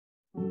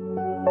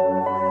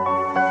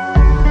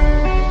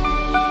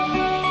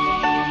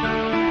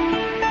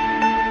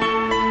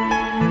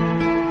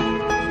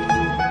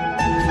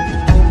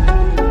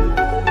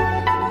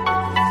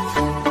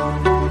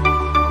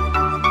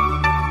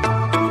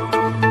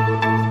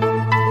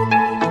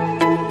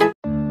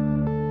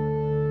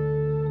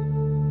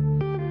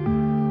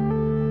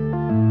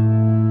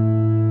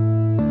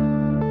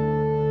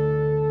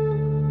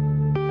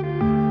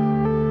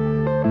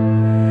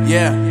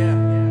Yeah.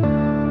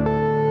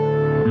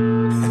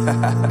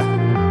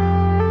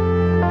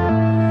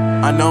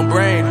 Unknown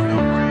Brain,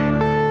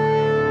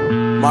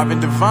 Marvin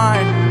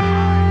Divine.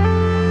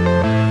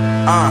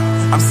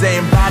 I'm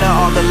saying bye to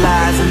all the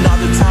lies and all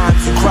the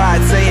times you cried,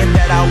 saying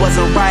that I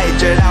wasn't right,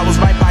 yet I was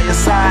right by your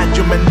side.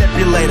 You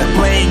manipulator,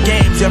 playing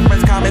games, your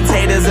friends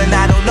commentators, and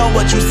I don't know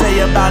what you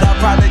say about our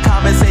private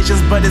conversations,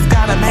 but it's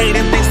got them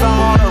hating. Thanks to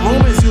all the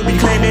rumors you be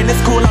claiming.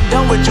 It's cool, I'm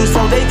done with you,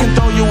 so they can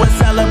throw you a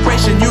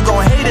celebration. You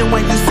gon' hate it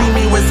when you see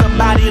me with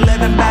somebody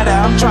living better.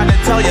 I'm trying to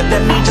tell you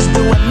that me just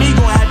doing me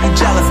gon' have you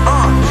jealous.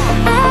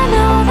 I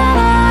know that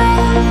I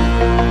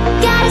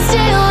gotta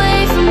stay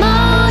away from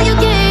all your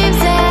games,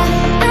 yeah.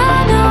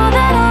 I know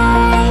that I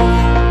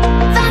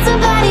found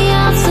somebody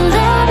else to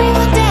love me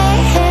one day,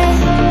 yeah.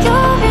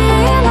 You'll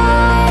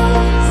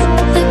realize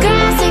the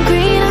grass ain't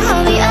greener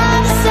on the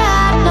other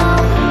side, no.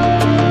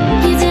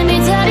 You did me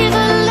dirty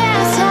for the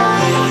last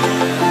time,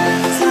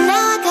 so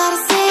now I gotta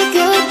say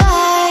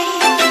goodbye.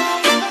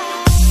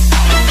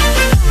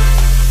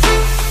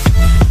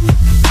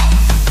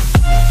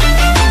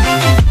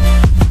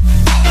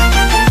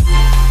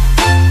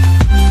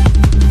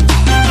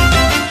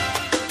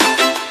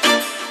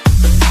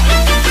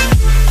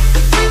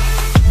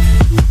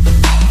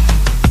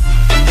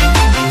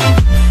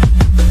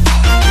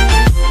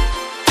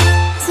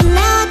 So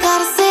now I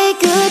gotta say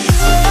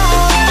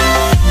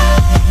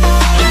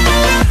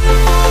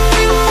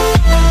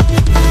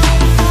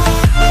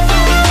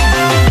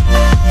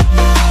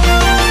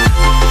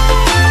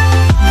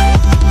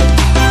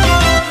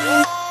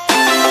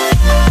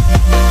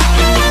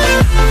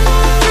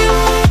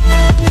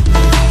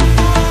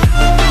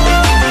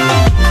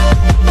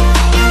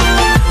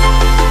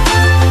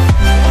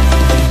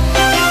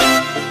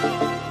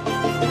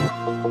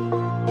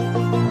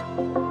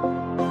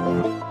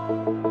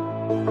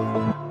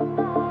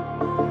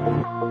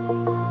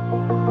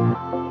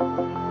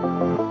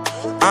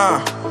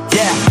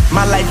Yeah,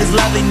 my life is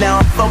lovely now,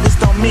 I'm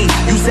focused on me.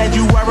 You said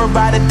you were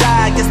about to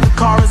die, I guess the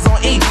car is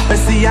on E. But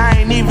see, I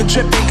ain't even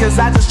tripping, cause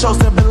I just chose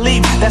to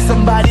believe that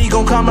somebody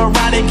gon' come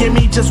around and give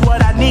me just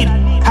what I need.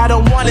 I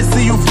don't wanna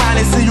see you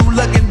frowning, see you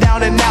looking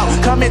down and out,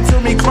 coming to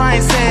me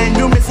crying, saying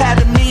you miss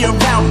having me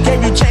around.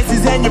 Gave you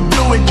chances and you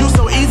blew it, you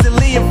so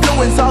easily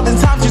influenced. All the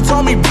times you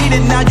told me beat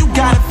it, now you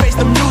gotta face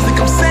the music.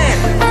 I'm saying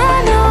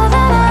I know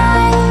that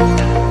I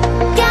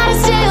gotta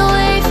stay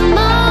away from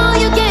all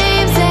your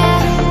games, yeah.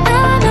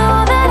 I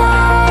know that I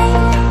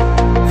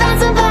found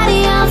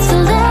somebody else to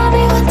love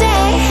me one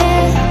day,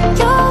 yeah.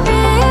 You'll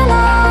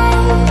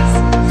realize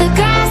the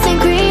grass ain't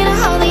greener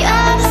on the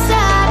other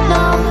side,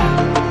 no.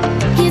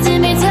 You did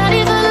me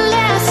dirty for the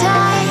last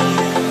time,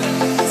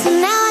 so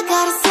now I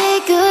gotta say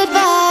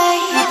goodbye.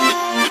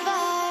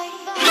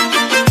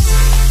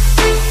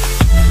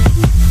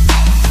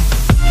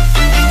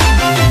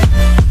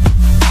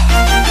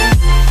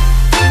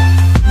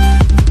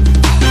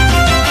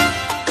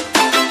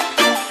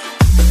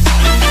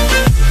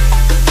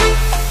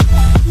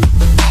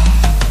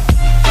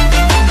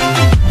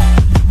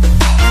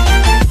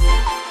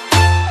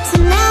 So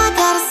now I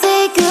gotta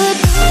say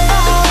goodbye.